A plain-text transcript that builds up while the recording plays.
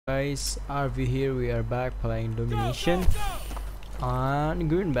Guys, RV here. We are back playing Domination on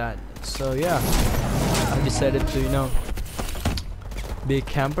green bad. So yeah, I decided to be a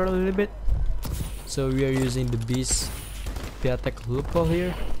camper a little bit. So we are using the beast attack loophole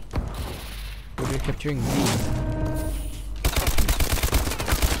here. We're capturing B.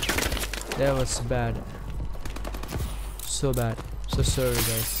 That was bad. So bad. So sorry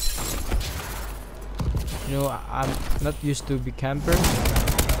guys. I'm not used to be camper,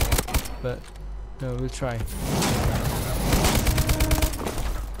 but no, we'll try.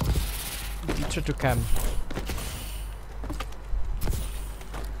 You try to camp.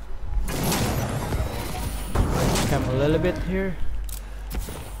 Let's camp a little bit here.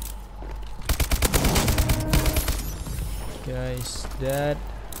 Guys, that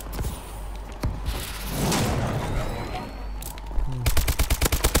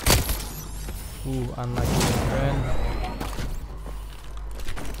ooh, unlucky my friend.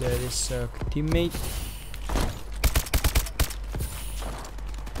 There is a teammate.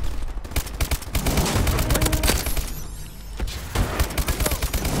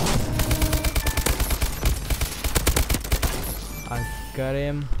 I got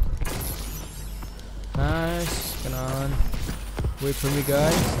him. Nice. Come on. Wait for me,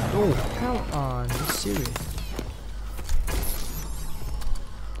 guys. Oh, come on. Be serious.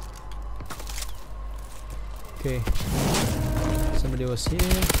 Okay, somebody was here.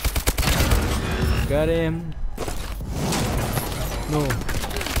 Got him. No.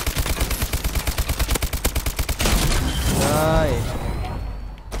 Die.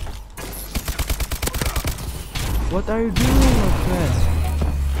 What are you doing, my friend?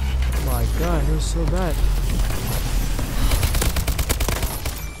 My god, you're so bad.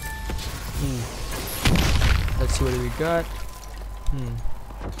 Let's see what we got.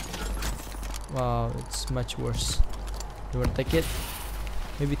 Wow, it's much worse. You wanna take it?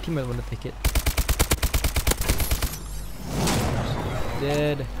 Maybe teammate wanna take it.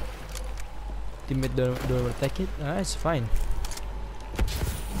 Dead. Teammate don't wanna take it. Ah, it's fine.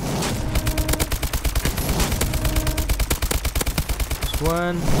 This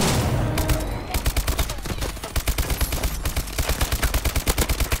one.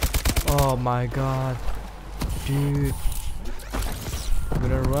 Oh my god, dude! I'm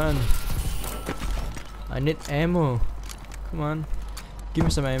gonna run. I need ammo. Come on, give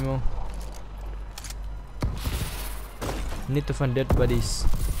me some ammo. Need to find dead bodies.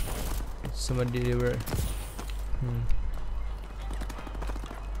 Somebody they were.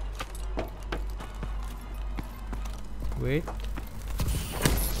 Wait.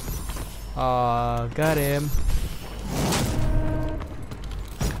 Got him.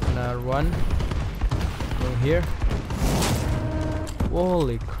 Another one. Go here.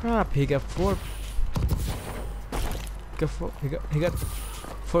 Holy crap! He got four. He got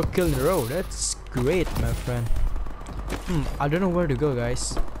 4 kills in a row. That's great, my friend. I don't know where to go,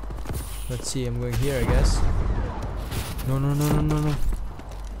 guys. Let's see. I'm going here, I guess. No.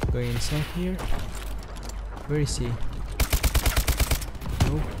 Going inside here. Where is he?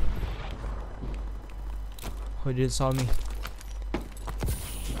 No. Oh, he didn't saw me.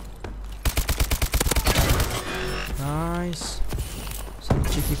 Nice. Some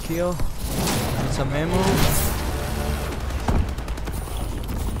cheeky kill. And some ammo.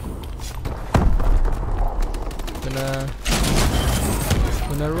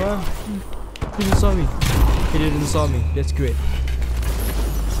 Gonna run. He didn't saw me. He didn't saw me. That's great.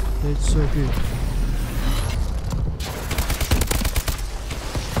 That's so good.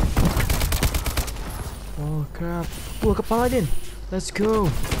 Oh crap. Oh, I got paladin. Let's go.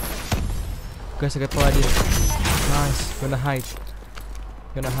 Guys, I got paladin. Nice. Gonna hide.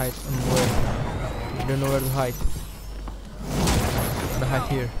 Where? I don't know where to hide. Gonna hide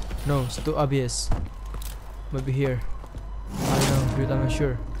here. No, it's too obvious. Maybe here. I don't know, dude, I'm not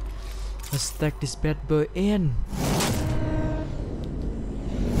sure. Let's stack this bad boy in.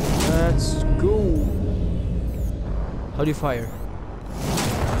 Let's go. How do you fire?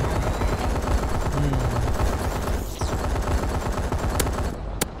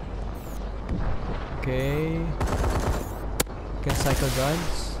 Okay. Can cycle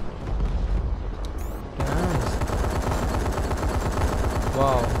guns. Nice.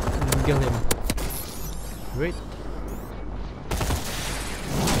 Wow, kill him. Great.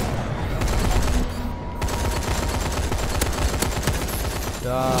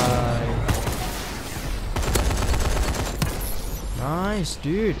 Die. Nice,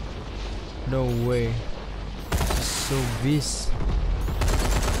 dude. No way. So this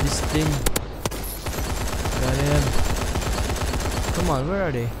thing. Got him. Come on, where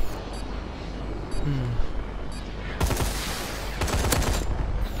are they?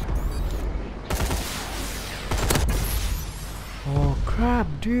 crap,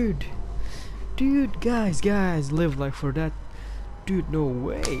 dude. Dude, guys, live like for that. Dude, no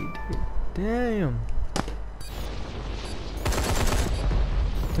way, dude. Damn.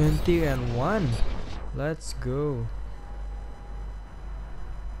 20-1. Let's go.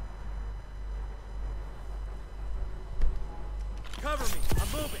 Cover me.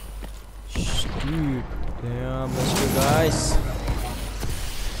 I'm moving. Shh, dude. Damn, let's go, guys.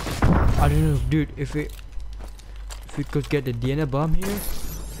 I don't know, dude. If we could get the DNA bomb here,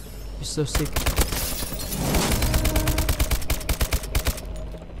 it's so sick.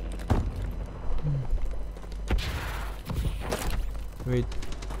 Wait.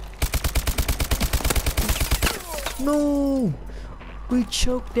 No! We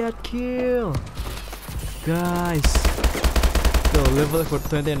choked that kill! Guys! Yo, level for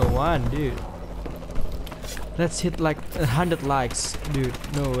 20-1, dude. Let's hit like 100 likes, dude.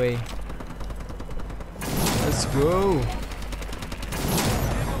 No way. Let's go!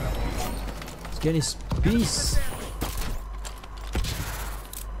 Let's get his piece.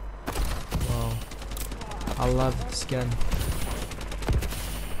 Wow. I love this gun.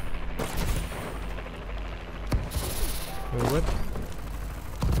 Wait, what?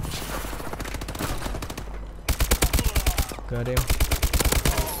 Got him.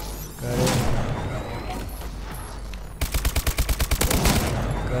 Got him.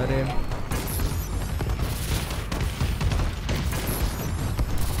 Got him.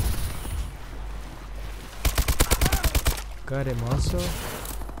 Got him also.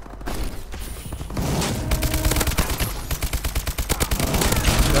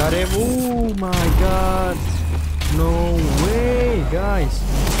 Got him. Oh my god. No way, guys.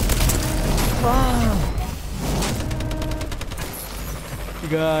 Ah.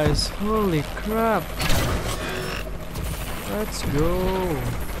 Guys, holy crap. Let's go.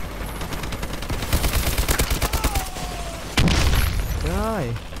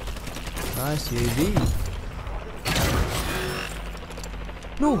 Die. Nice UAV.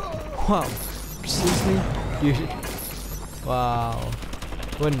 No. Wow. Seriously? Dude. Wow.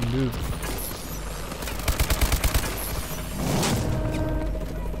 One noob.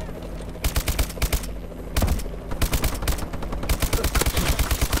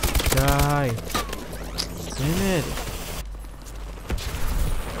 Die. Damn it.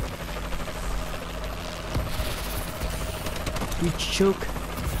 We choke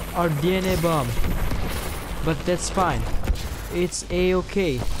our DNA bomb. But that's fine. It's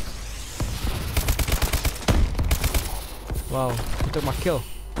a-okay. Wow, he took my kill.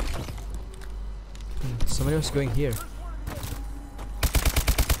 Somebody was going here.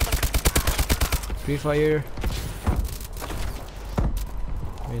 Free fire.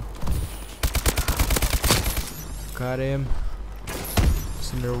 Wait. Got him.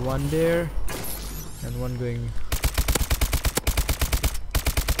 There's another one there. And one going.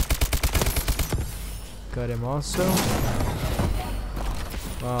 Got him also.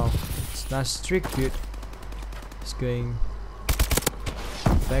 Wow. It's not strict, dude. He's going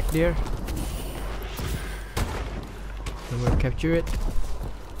back there. And we'll capture it.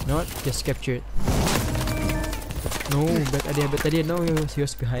 Not just capture it. No, bad idea. No, he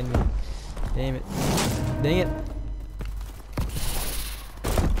was behind me. Damn it. Dang it.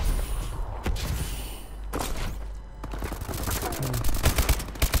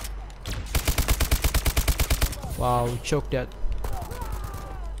 Wow, choked that.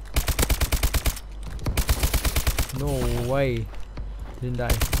 No way. Didn't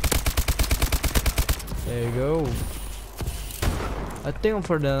die. There you go. I think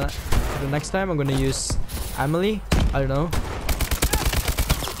for the next time I'm gonna use Emily. I don't know.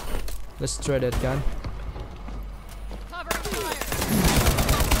 Let's try that gun.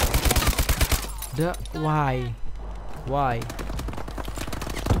 Why?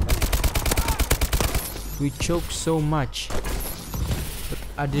 We choked so much, but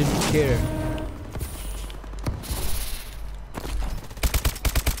I didn't care.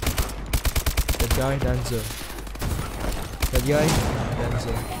 That guy, Danzo. That guy,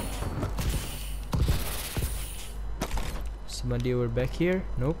 Danzo. Somebody over back here?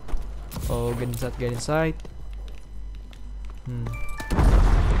 Nope. Oh, get inside.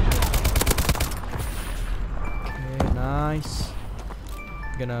 Okay, nice.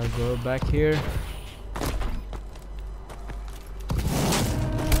 Gonna go back here.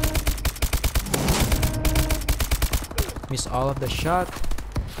 Miss all of the shot.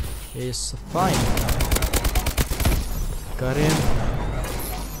 Is fine. Got him.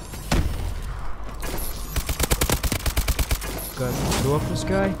 Got two of this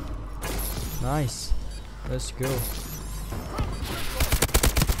guy. Nice. Let's go.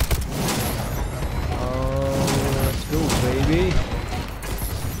 Oh, let's go, baby.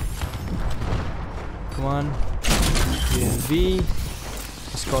 B.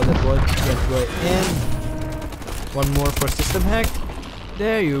 Let's call that one. Get right in. One more for system hack.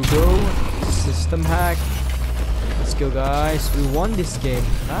 There you go. System hack. Let's go, guys. We won this game.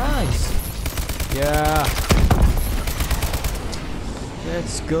 Nice. Yeah.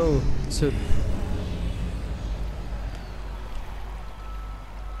 Let's go. So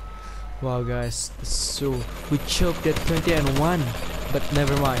wow, guys, so we choked at 20-1, but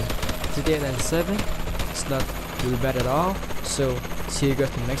never mind. 38-7, it's not really bad at all. So see you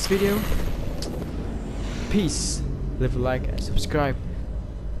guys in the next video. Peace. Leave a like and subscribe.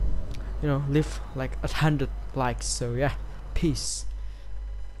 You know, leave like 100 likes. So yeah, peace.